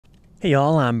Hey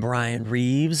y'all, I'm Bryan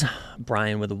Reeves,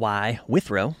 Bryan with a Y,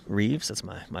 Withrow Reeves, that's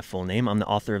my full name. I'm the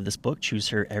author of this book, Choose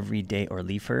Her Every Day or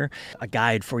Leave Her, a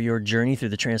guide for your journey through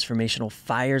the transformational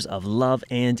fires of love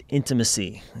and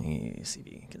intimacy. Let me see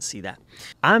if you can see that.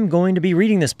 I'm going to be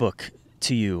reading this book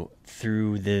to you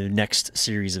through the next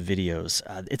series of videos.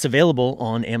 It's available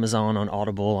on Amazon, on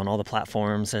Audible, on all the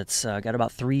platforms. It's got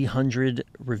about 300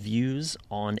 reviews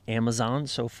on Amazon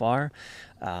so far.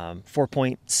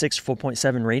 4.6,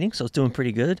 4.7 rating, so it's doing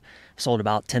pretty good. Sold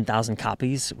about 10,000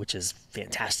 copies, which is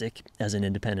fantastic as an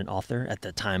independent author at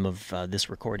the time of this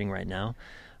recording right now.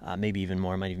 Maybe even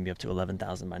more. I might even be up to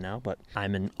 11,000 by now. But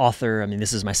I'm an author. I mean,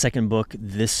 this is my second book.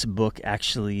 This book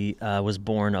actually was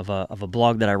born of a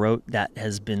blog that I wrote that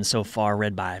has been so far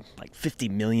read by like 50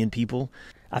 million people.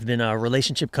 I've been a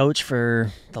relationship coach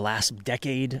for the last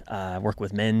decade. I work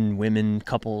with men, women,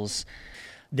 couples.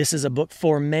 This is a book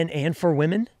for men and for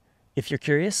women. If you're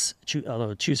curious,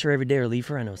 Choose Her Every Day or Leave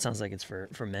Her. I know it sounds like it's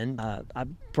for men. I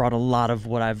brought a lot of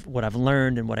what I've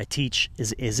learned and what I teach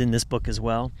is in this book as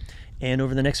well. And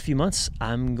over the next few months,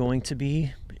 I'm going to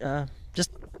be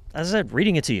just, as I said,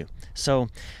 reading it to you. So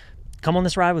come on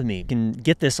this ride with me. You can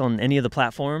get this on any of the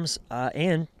platforms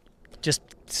and just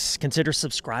consider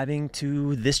subscribing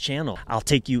to this channel. I'll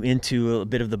take you into a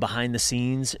bit of the behind the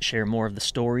scenes, share more of the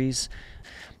stories.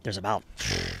 There's about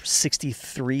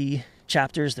 63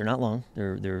 chapters. They're not long.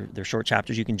 They're short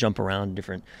chapters. You can jump around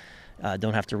different.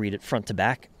 Don't have to read it front to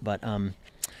back. But I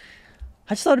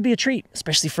just thought it'd be a treat,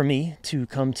 especially for me, to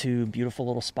come to beautiful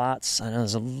little spots. I know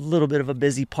there's a little bit of a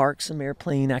busy park, some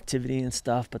airplane activity and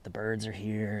stuff, but the birds are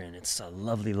here, and it's a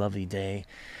lovely, lovely day.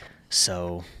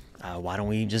 So why don't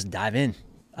we just dive in?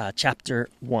 Chapter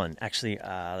 1. Actually,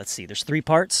 let's see. There's 3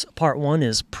 parts. Part 1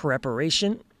 is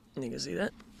preparation. You can see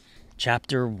that.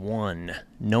 Chapter 1.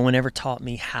 No one ever taught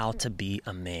me how to be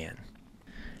a man.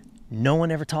 No one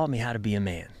ever taught me how to be a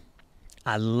man.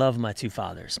 I love my 2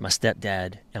 fathers, my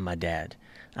stepdad and my dad.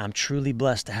 I'm truly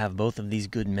blessed to have both of these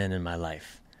good men in my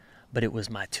life. But it was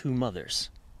my 2 mothers,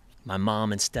 my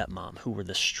mom and stepmom, who were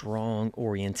the strong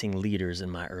orienting leaders in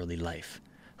my early life,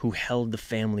 who held the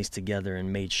families together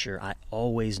and made sure I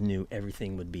always knew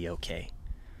everything would be okay.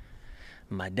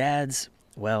 My dads,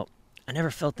 well, I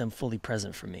never felt them fully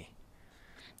present for me.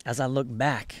 As I look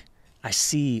back, I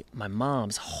see my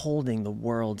moms holding the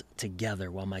world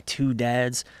together while my 2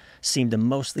 dads seemed to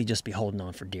mostly just be holding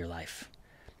on for dear life.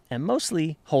 And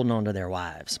mostly holding on to their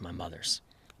wives, my mothers.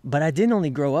 But I didn't only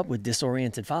grow up with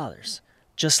disoriented fathers.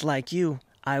 Just like you,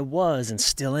 I was and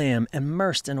still am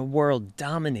immersed in a world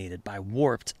dominated by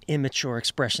warped, immature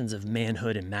expressions of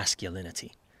manhood and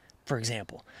masculinity. For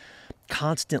example,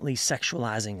 constantly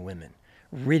sexualizing women,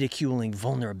 ridiculing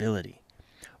vulnerability,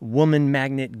 woman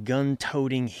magnet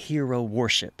gun-toting hero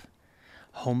worship,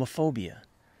 homophobia,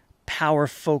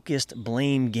 power-focused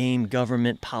blame game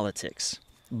government politics,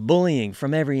 bullying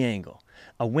from every angle,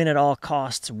 a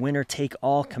win-at-all-costs,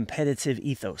 winner-take-all competitive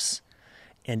ethos,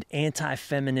 and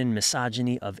anti-feminine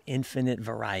misogyny of infinite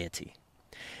variety.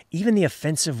 Even the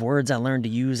offensive words I learned to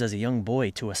use as a young boy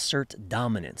to assert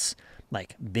dominance,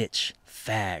 like bitch,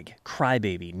 fag,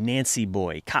 crybaby, Nancy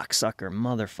boy, cocksucker,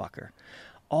 motherfucker,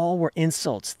 all were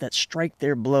insults that strike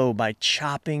their blow by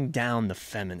chopping down the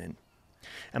feminine.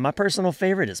 And my personal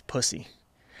favorite is pussy.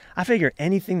 I figure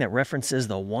anything that references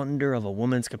the wonder of a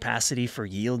woman's capacity for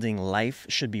yielding life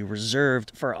should be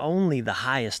reserved for only the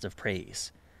highest of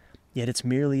praise. Yet it's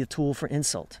merely a tool for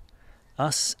insult.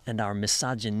 Us and our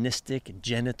misogynistic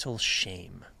genital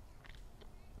shame.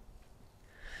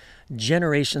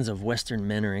 Generations of Western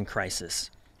men are in crisis,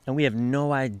 and we have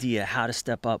no idea how to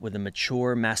step up with a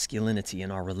mature masculinity in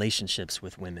our relationships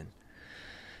with women.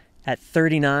 At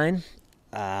 39,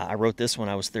 I wrote this when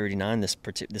I was 39, this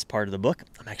part of the book.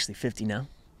 I'm actually 50 now.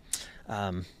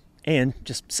 And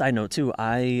just side note too,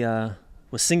 I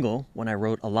was single when I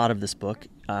wrote a lot of this book.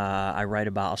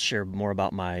 I'll share more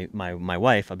about my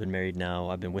wife. I've been married now.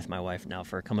 I've been with my wife now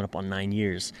for coming up on 9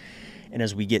 years. And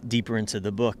as we get deeper into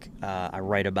the book, I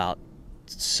write about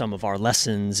some of our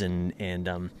lessons and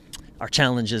our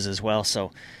challenges as well.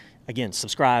 So again,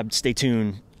 subscribe, stay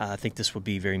tuned. I think this will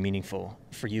be very meaningful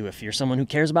for you if you're someone who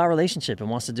cares about relationship and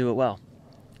wants to do it well.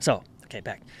 So, okay,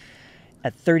 back.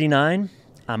 At 39,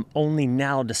 I'm only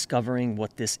now discovering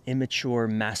what this immature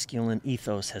masculine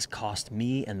ethos has cost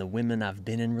me and the women I've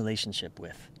been in relationship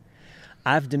with.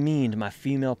 I've demeaned my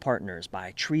female partners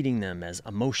by treating them as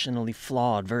emotionally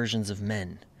flawed versions of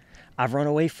men. I've run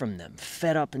away from them,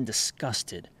 fed up and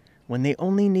disgusted, when they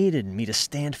only needed me to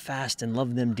stand fast and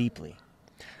love them deeply.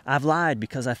 I've lied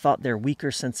because I thought their weaker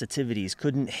sensitivities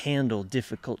couldn't handle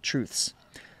difficult truths.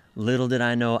 Little did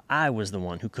I know I was the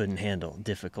one who couldn't handle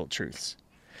difficult truths.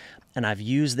 And I've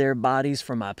used their bodies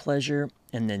for my pleasure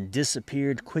and then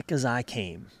disappeared quick as I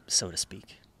came, so to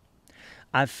speak.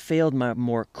 I've failed my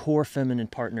more core feminine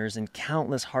partners in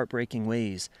countless heartbreaking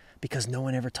ways because no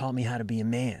one ever taught me how to be a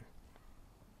man.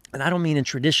 And I don't mean in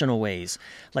traditional ways,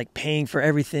 like paying for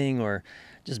everything or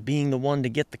just being the one to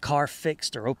get the car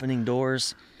fixed or opening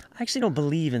doors. I actually don't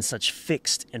believe in such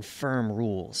fixed and firm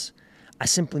rules. I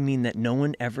simply mean that no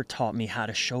one ever taught me how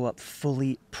to show up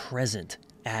fully present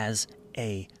as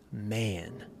a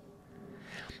man.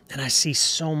 And I see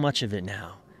so much of it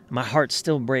now. My heart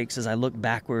still breaks as I look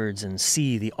backwards and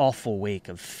see the awful wake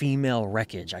of female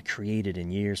wreckage I created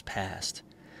in years past.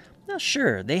 Now,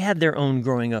 sure, they had their own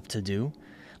growing up to do.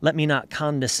 Let me not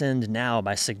condescend now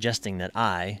by suggesting that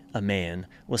I, a man,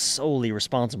 was solely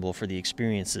responsible for the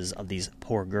experiences of these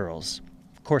poor girls.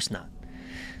 Of course not.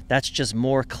 That's just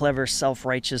more clever,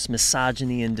 self-righteous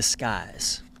misogyny in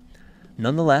disguise.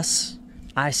 Nonetheless,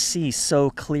 I see so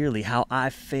clearly how I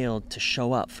failed to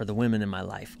show up for the women in my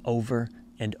life over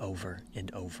and over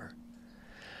and over.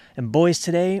 And boys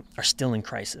today are still in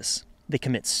crisis. They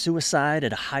commit suicide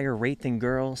at a higher rate than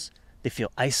girls. They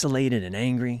feel isolated and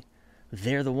angry.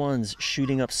 They're the ones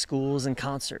shooting up schools and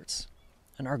concerts.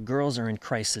 And our girls are in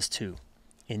crisis too.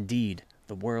 Indeed,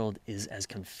 the world is as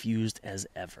confused as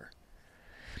ever.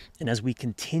 And as we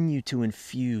continue to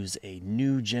infuse a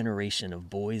new generation of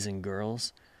boys and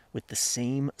girls with the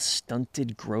same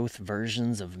stunted growth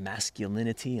versions of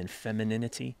masculinity and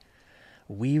femininity,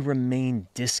 we remain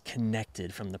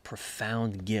disconnected from the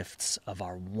profound gifts of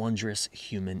our wondrous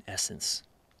human essence.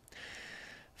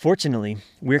 Fortunately,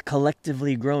 we're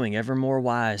collectively growing ever more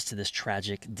wise to this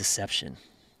tragic deception.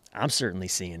 I'm certainly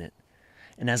seeing it.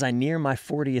 And as I near my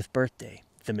 40th birthday,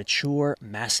 the mature,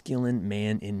 masculine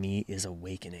man in me is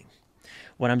awakening.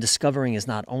 What I'm discovering is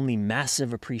not only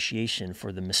massive appreciation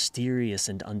for the mysterious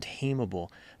and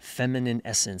untamable feminine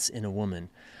essence in a woman,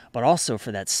 but also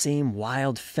for that same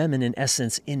wild feminine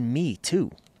essence in me too.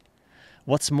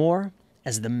 What's more,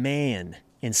 as the man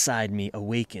inside me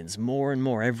awakens more and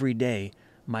more every day,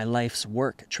 my life's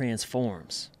work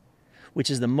transforms, which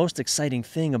is the most exciting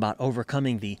thing about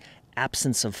overcoming the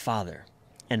absence of father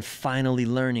and finally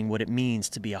learning what it means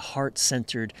to be a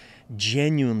heart-centered,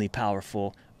 genuinely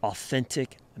powerful,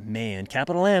 authentic man,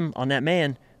 capital M on that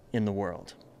man, in the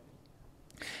world.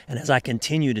 And as I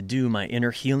continue to do my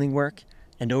inner healing work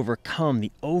and overcome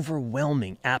the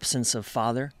overwhelming absence of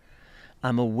father,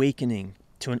 I'm awakening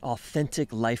to an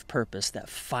authentic life purpose that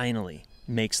finally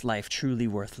makes life truly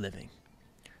worth living.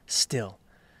 Still,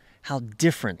 how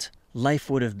different life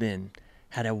would have been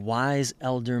had a wise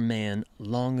elder man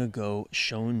long ago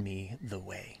shown me the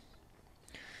way.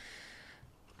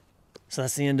 So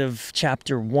that's the end of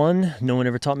chapter 1. No one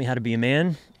ever taught me how to be a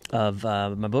man, of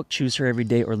my book, Choose Her Every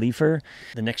Day or Leave Her.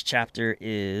 The next chapter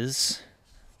is,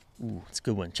 it's a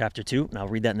good one, chapter 2, and I'll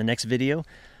read that in the next video.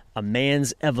 A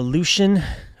Man's Evolution.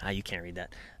 You can't read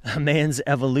that. A Man's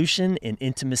Evolution in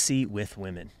Intimacy with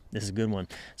Women. This is a good one.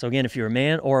 So again, if you're a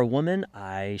man or a woman,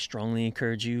 I strongly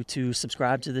encourage you to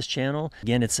subscribe to this channel.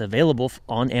 Again, it's available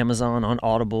on Amazon, on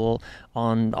Audible,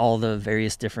 on all the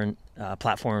various different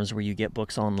platforms where you get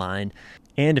books online.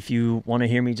 And if you want to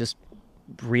hear me just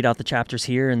read out the chapters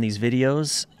here in these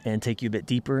videos and take you a bit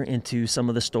deeper into some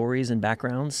of the stories and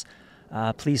backgrounds,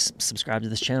 please subscribe to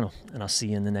this channel, and I'll see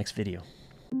you in the next video.